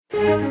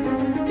True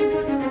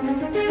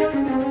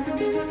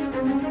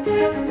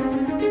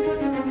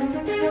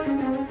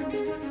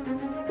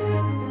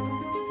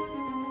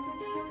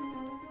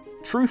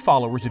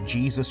followers of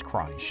Jesus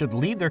Christ should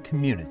lead their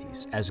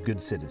communities as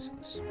good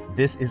citizens.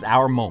 This is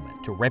our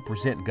moment to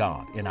represent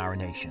God in our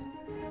nation.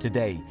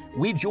 Today,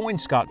 we join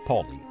Scott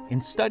Pauley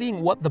in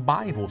studying what the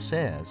Bible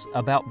says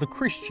about the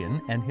Christian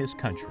and his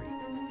country.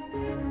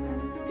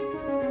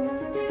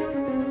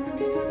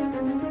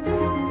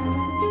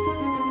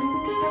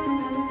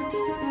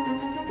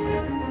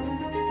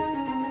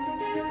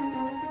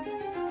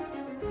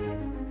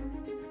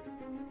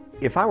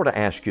 If I were to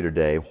ask you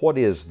today, what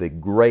is the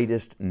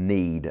greatest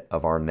need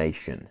of our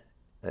nation?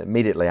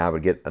 Immediately I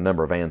would get a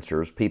number of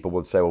answers. People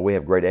would say, well, we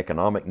have great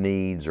economic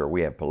needs, or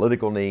we have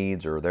political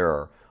needs, or there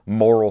are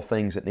moral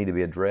things that need to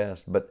be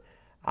addressed. But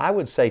I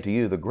would say to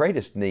you, the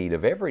greatest need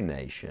of every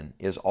nation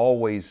is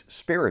always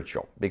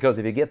spiritual. Because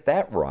if you get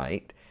that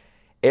right,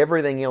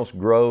 everything else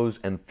grows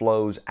and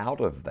flows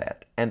out of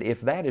that. And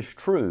if that is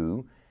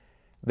true,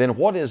 then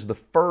what is the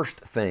first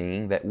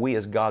thing that we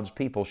as God's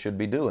people should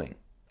be doing?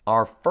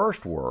 Our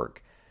first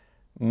work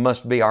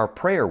must be our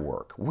prayer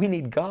work. We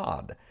need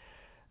God.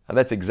 And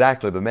that's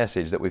exactly the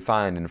message that we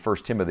find in 1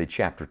 Timothy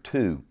chapter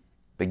 2.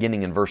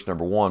 Beginning in verse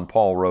number 1,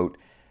 Paul wrote,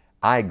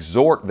 I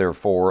exhort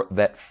therefore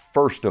that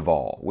first of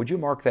all. Would you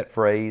mark that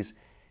phrase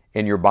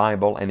in your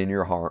Bible and in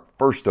your heart?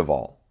 First of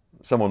all.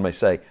 Someone may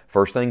say,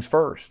 first things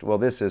first. Well,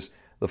 this is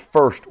the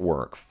first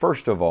work.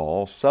 First of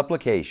all,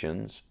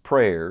 supplications,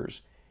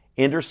 prayers,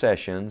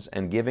 intercessions,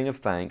 and giving of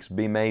thanks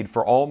be made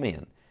for all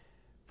men,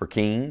 for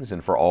kings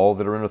and for all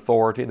that are in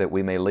authority, that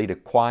we may lead a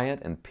quiet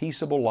and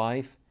peaceable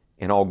life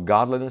in all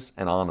godliness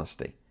and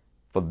honesty.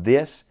 For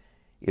this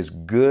is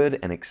good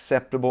and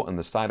acceptable in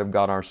the sight of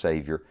God our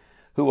Savior,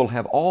 who will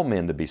have all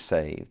men to be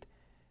saved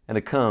and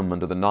to come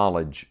unto the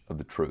knowledge of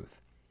the truth.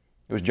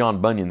 It was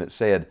John Bunyan that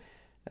said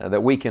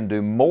that we can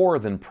do more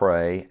than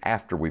pray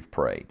after we've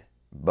prayed,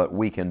 but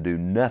we can do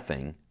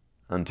nothing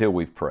until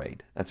we've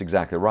prayed. That's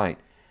exactly right.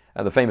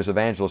 The famous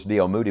evangelist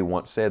D.L. Moody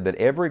once said that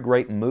every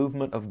great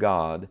movement of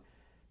God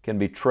can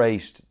be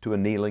traced to a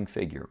kneeling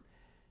figure.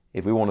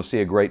 If we want to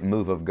see a great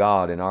move of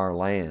God in our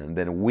land,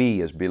 then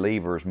we as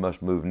believers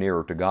must move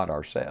nearer to God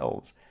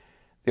ourselves.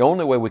 The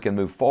only way we can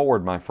move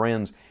forward, my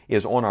friends,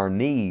 is on our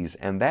knees,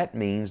 and that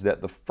means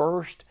that the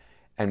first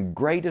and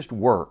greatest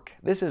work,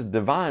 this is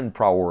divine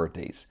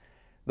priorities,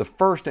 the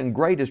first and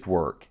greatest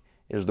work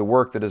is the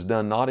work that is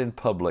done not in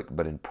public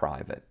but in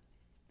private.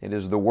 It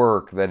is the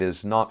work that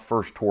is not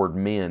first toward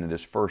men, it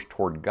is first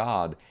toward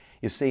God.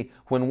 You see,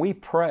 when we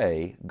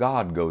pray,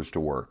 God goes to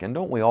work. And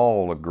don't we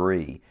all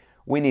agree?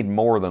 We need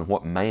more than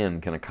what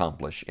man can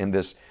accomplish in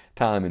this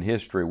time in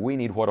history. We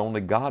need what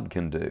only God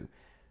can do.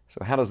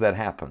 So how does that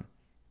happen?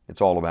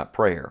 It's all about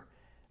prayer.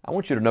 I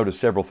want you to notice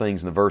several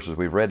things in the verses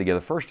we've read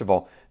together. First of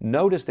all,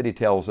 notice that he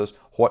tells us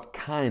what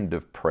kind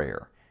of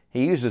prayer.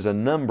 He uses a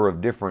number of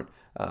different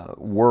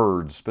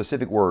words,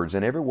 specific words,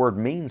 and every word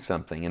means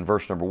something. In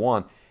verse number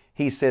 1,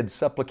 he said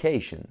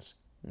supplications.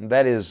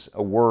 That is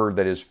a word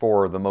that is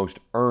for the most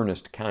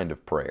earnest kind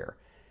of prayer.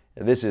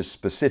 This is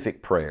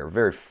specific prayer,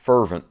 very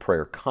fervent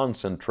prayer,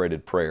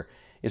 concentrated prayer.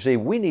 You see,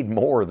 we need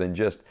more than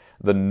just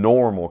the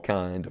normal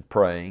kind of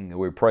praying.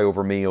 We pray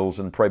over meals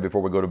and pray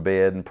before we go to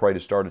bed and pray to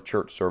start a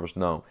church service.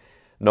 No,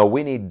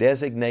 we need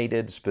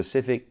designated,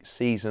 specific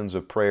seasons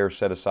of prayer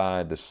set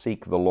aside to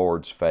seek the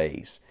Lord's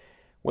face.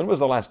 When was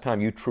the last time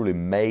you truly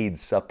made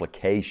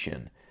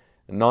supplication,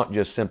 not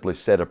just simply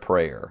said a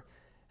prayer?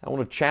 I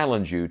want to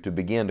challenge you to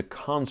begin to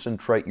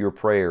concentrate your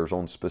prayers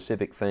on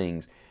specific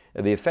things.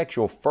 The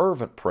effectual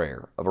fervent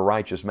prayer of a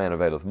righteous man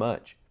availeth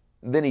much.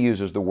 Then he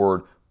uses the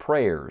word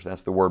prayers.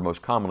 That's the word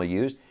most commonly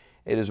used.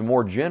 It is a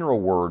more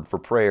general word for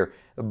prayer,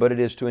 but it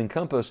is to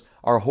encompass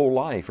our whole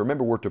life.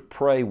 Remember, we're to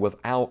pray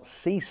without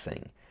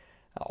ceasing.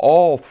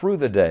 All through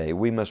the day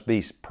we must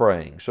be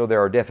praying. So there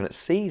are definite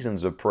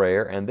seasons of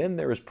prayer, and then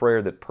there is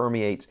prayer that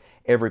permeates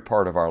every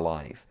part of our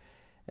life.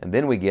 And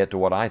then we get to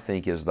what I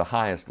think is the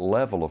highest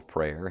level of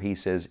prayer. He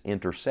says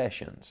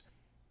intercessions.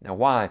 Now,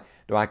 why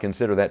do I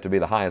consider that to be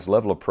the highest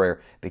level of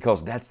prayer?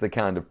 Because that's the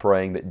kind of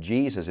praying that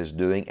Jesus is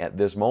doing at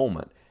this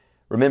moment.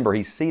 Remember,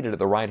 He's seated at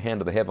the right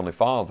hand of the Heavenly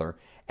Father,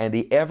 and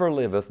He ever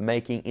liveth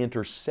making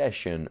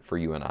intercession for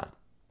you and I.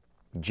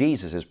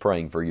 Jesus is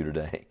praying for you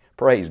today.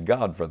 Praise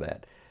God for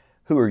that.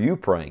 Who are you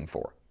praying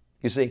for?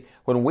 You see,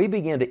 when we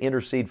begin to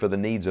intercede for the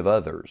needs of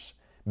others,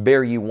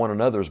 bear ye one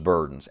another's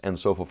burdens, and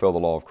so fulfill the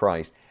law of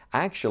Christ,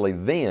 actually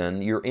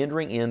then you're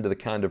entering into the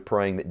kind of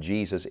praying that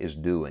Jesus is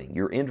doing.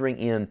 You're entering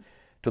in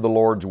to the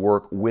Lord's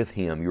work with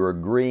Him. You're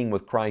agreeing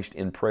with Christ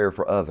in prayer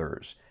for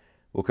others.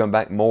 We'll come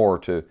back more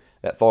to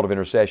that thought of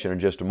intercession in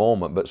just a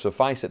moment, but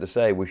suffice it to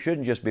say, we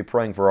shouldn't just be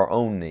praying for our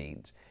own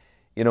needs.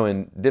 You know,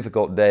 in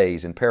difficult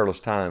days, in perilous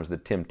times, the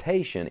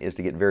temptation is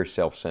to get very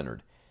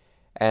self-centered.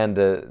 And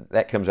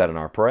that comes out in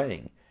our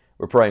praying.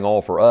 We're praying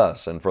all for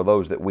us and for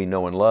those that we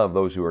know and love,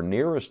 those who are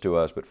nearest to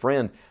us. But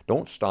friend,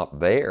 don't stop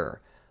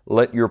there.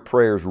 Let your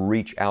prayers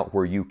reach out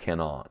where you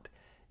cannot.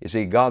 You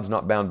see, God's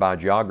not bound by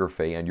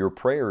geography, and your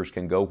prayers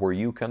can go where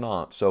you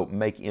cannot, so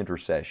make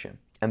intercession.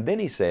 And then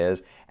he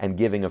says, and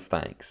giving of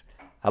thanks.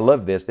 I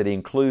love this, that he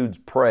includes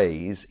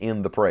praise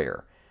in the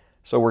prayer.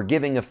 So we're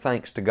giving of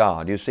thanks to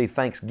God. You see,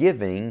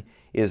 thanksgiving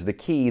is the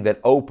key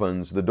that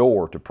opens the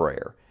door to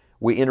prayer.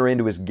 We enter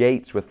into His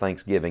gates with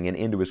thanksgiving and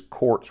into His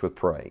courts with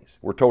praise.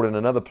 We're told in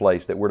another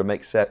place that we're to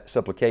make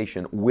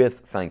supplication with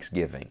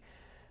thanksgiving.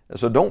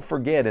 So don't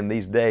forget in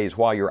these days,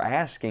 while you're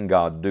asking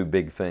God to do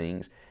big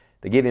things,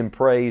 to give Him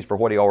praise for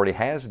what He already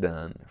has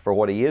done, for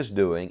what He is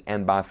doing,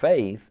 and by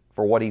faith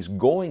for what He's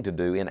going to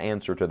do in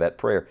answer to that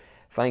prayer.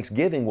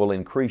 Thanksgiving will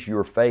increase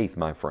your faith,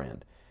 my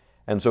friend.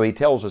 And so He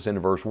tells us in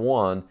verse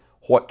 1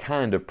 what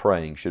kind of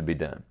praying should be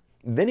done.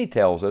 Then He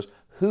tells us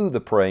who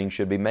the praying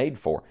should be made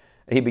for.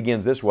 He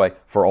begins this way,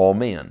 for all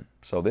men.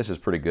 So this is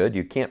pretty good.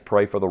 You can't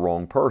pray for the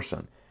wrong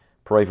person.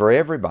 Pray for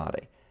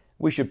everybody.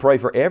 We should pray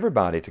for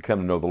everybody to come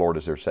to know the Lord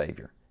as their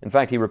Savior. In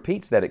fact, He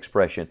repeats that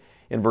expression.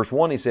 In verse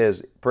 1, He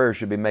says prayer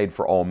should be made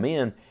for all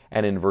men.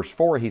 And in verse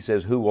 4, He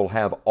says, who will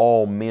have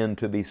all men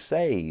to be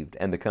saved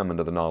and to come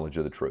into the knowledge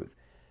of the truth.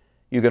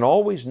 You can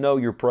always know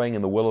you're praying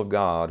in the will of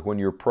God when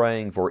you're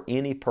praying for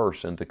any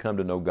person to come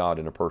to know God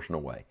in a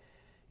personal way.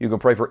 You can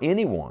pray for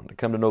anyone to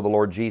come to know the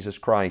Lord Jesus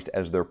Christ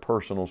as their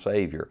personal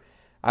Savior.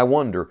 I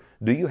wonder,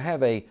 do you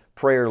have a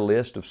prayer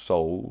list of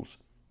souls?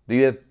 Do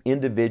you have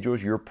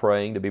individuals you're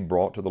praying to be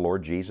brought to the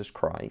Lord Jesus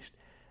Christ?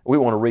 We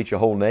want to reach a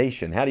whole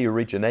nation. How do you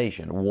reach a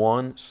nation?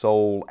 One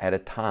soul at a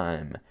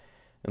time.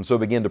 And so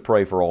begin to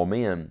pray for all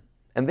men.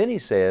 And then he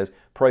says,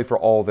 pray for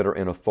all that are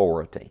in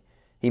authority.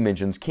 He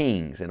mentions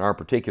kings. In our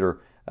particular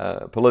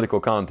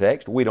political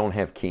context, we don't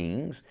have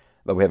kings,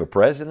 but we have a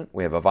president,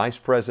 we have a vice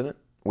president,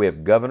 we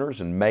have governors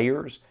and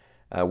mayors,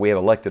 we have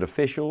elected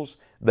officials.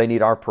 They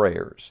need our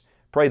prayers.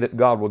 Pray that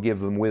God will give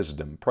them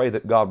wisdom. Pray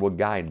that God will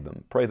guide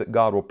them. Pray that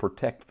God will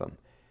protect them.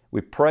 We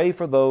pray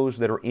for those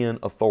that are in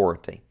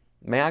authority.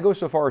 May I go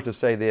so far as to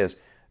say this,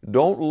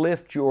 don't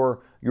lift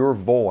your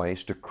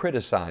voice to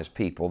criticize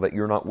people that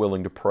you're not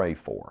willing to pray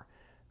for.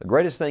 The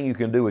greatest thing you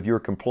can do with your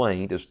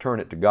complaint is turn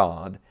it to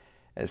God.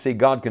 And see,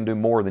 God can do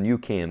more than you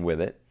can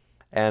with it,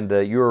 and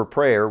your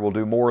prayer will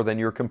do more than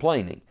your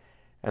complaining.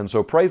 And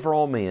so pray for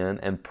all men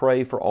and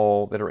pray for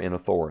all that are in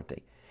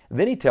authority.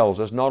 Then he tells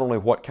us not only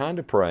what kind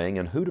of praying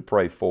and who to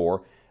pray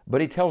for, but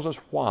he tells us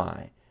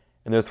why.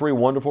 And there are three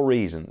wonderful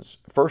reasons.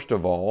 First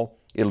of all,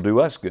 it'll do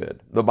us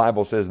good. The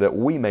Bible says that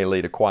we may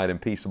lead a quiet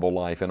and peaceable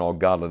life in all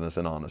godliness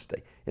and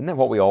honesty. Isn't that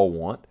what we all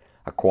want?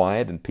 A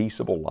quiet and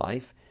peaceable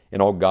life in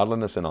all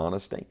godliness and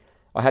honesty?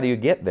 Well, how do you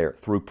get there?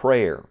 Through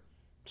prayer.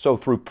 So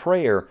through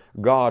prayer,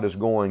 God is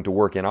going to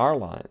work in our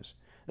lives.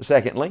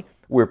 Secondly,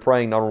 we're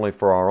praying not only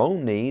for our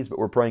own needs, but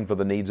we're praying for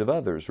the needs of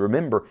others.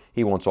 Remember,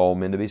 He wants all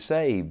men to be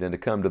saved and to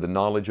come to the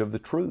knowledge of the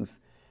truth.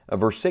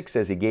 Verse 6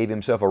 says He gave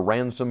Himself a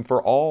ransom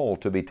for all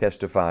to be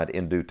testified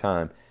in due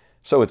time.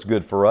 So it's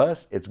good for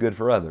us, it's good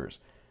for others.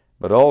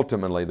 But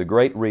ultimately, the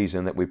great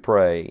reason that we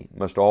pray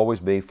must always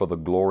be for the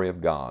glory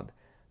of God.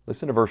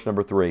 Listen to verse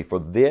number 3. For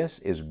this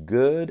is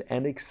good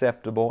and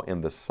acceptable in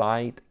the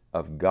sight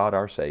of God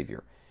our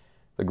Savior.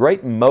 The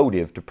great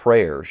motive to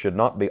prayer should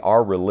not be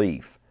our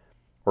relief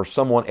or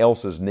someone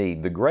else's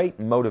need. The great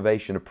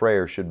motivation of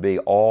prayer should be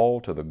all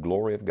to the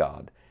glory of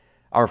God.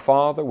 Our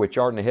Father, which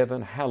art in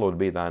heaven, hallowed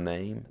be Thy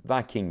name.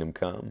 Thy kingdom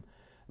come.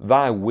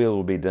 Thy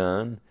will be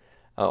done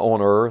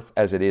on earth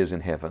as it is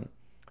in heaven.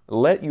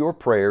 Let your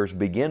prayers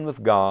begin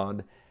with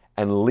God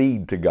and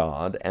lead to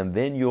God, and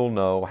then you'll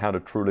know how to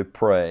truly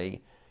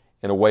pray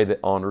in a way that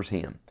honors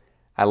Him.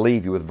 I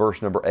leave you with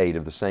verse number 8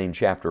 of the same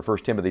chapter. 1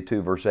 Timothy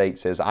 2 verse 8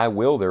 says, I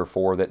will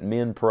therefore that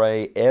men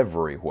pray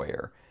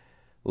everywhere,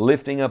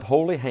 lifting up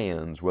holy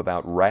hands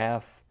without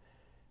wrath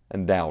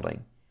and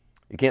doubting.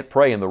 You can't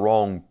pray in the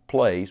wrong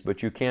place,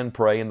 but you can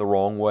pray in the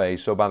wrong way.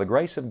 So by the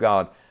grace of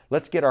God,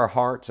 let's get our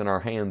hearts and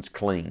our hands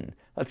clean.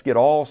 Let's get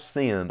all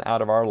sin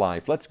out of our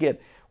life. Let's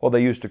get what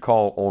they used to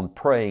call on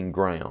praying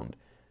ground,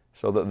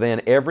 so that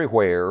then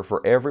everywhere,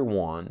 for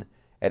everyone,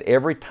 at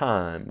every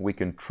time, we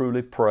can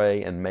truly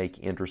pray and make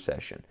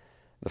intercession.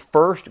 The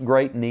first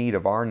great need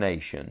of our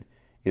nation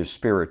is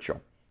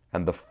spiritual,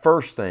 and the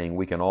first thing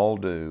we can all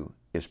do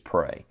is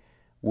pray.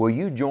 Will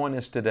you join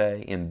us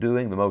today in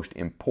doing the most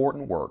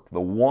important work,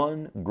 the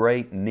one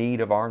great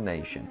need of our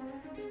nation,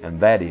 and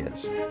that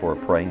is for a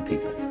praying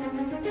people.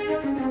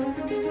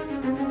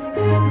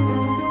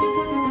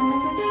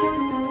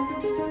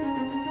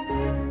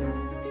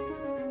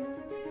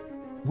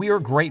 We are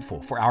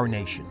grateful for our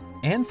nation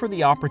and for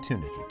the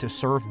opportunity to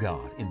serve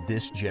God in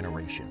this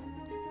generation.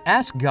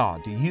 Ask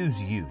God to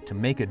use you to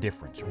make a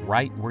difference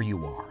right where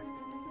you are.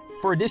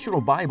 For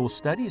additional Bible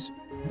studies,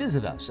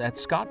 visit us at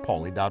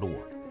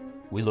scottpauley.org.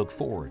 We look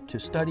forward to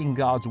studying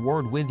God's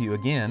Word with you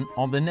again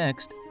on the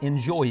next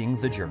Enjoying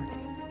the Journey.